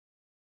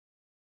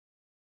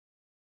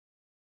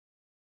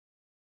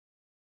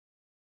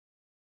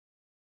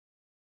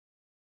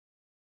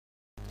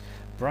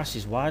Brass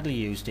is widely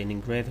used in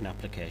engraving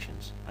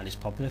applications and is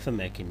popular for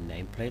making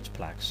nameplates,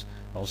 plaques,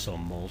 also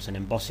moulds and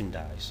embossing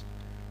dies.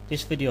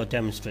 This video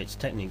demonstrates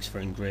techniques for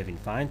engraving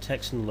fine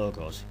text and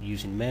logos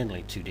using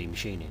mainly 2D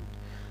machining,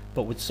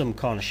 but with some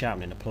corner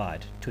sharpening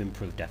applied to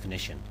improve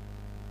definition.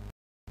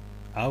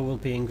 I will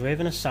be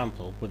engraving a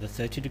sample with a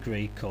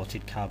 30-degree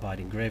coated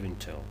carbide engraving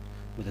tool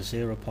with a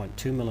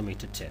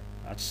 0.2mm tip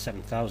at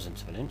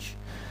 7/1000 of an inch,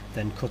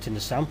 then cutting the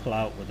sample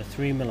out with a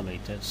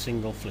 3mm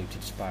single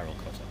fluted spiral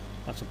cutter.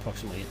 That's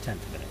approximately 1/10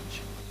 of an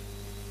inch.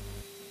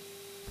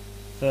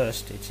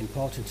 First, it's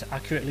important to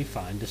accurately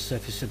find the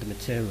surface of the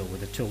material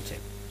with a tool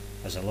tip,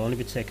 as I'll only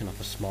be taking off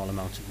a small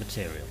amount of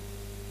material.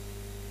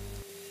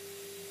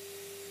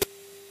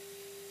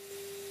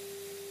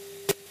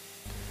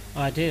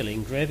 Ideally,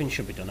 engraving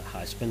should be done at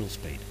high spindle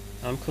speed.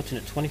 I'm cutting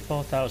at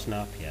 24,000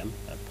 RPM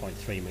at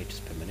 0.3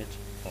 meters per minute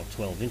or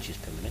 12 inches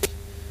per minute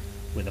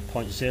with a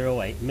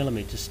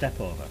 0.08mm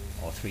step over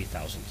or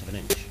 3/1000 of an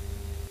inch.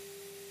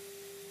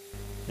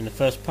 In the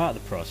first part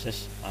of the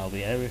process, I'll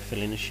be area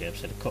filling the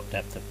shapes at a cut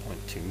depth of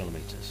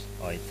 0.2mm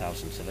or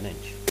 0.08 of an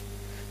inch.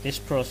 This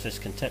process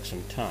can take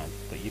some time,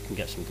 but you can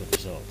get some good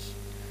results.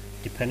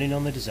 Depending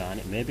on the design,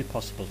 it may be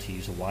possible to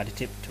use a wider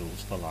tip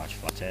tools for large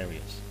flat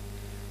areas.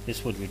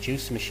 This would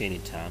reduce the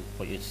machining time,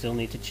 but you'd still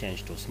need to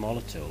change to a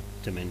smaller tool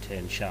to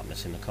maintain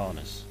sharpness in the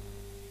corners.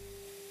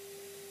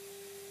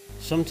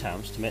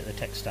 Sometimes, to make the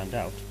text stand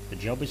out, the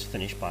job is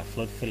finished by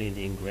flood filling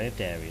the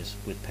engraved areas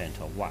with paint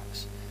or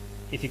wax.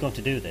 If you're going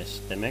to do this,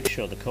 then make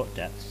sure the cut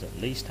depth is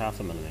at least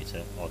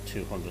 0.5mm or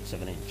 0.02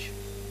 of an inch.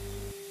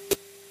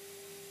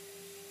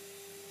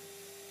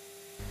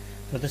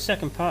 For the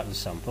second part of the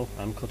sample,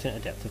 I'm cutting at a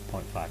depth of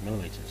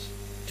 0.5mm,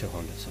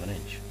 0.02 of an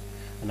inch,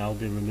 and I'll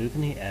be removing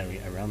the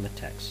area around the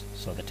text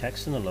so the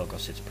text and the logo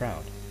sits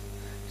proud.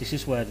 This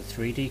is where the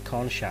 3D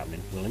corner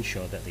sharpening will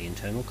ensure that the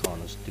internal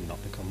corners do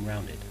not become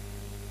rounded.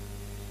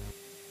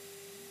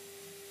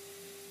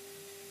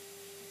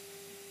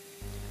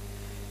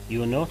 You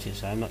will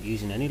notice I am not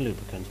using any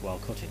lubricant while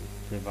cutting.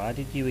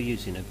 Provided you are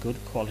using a good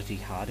quality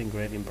hard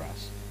engraving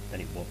brass, then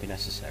it won't be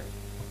necessary.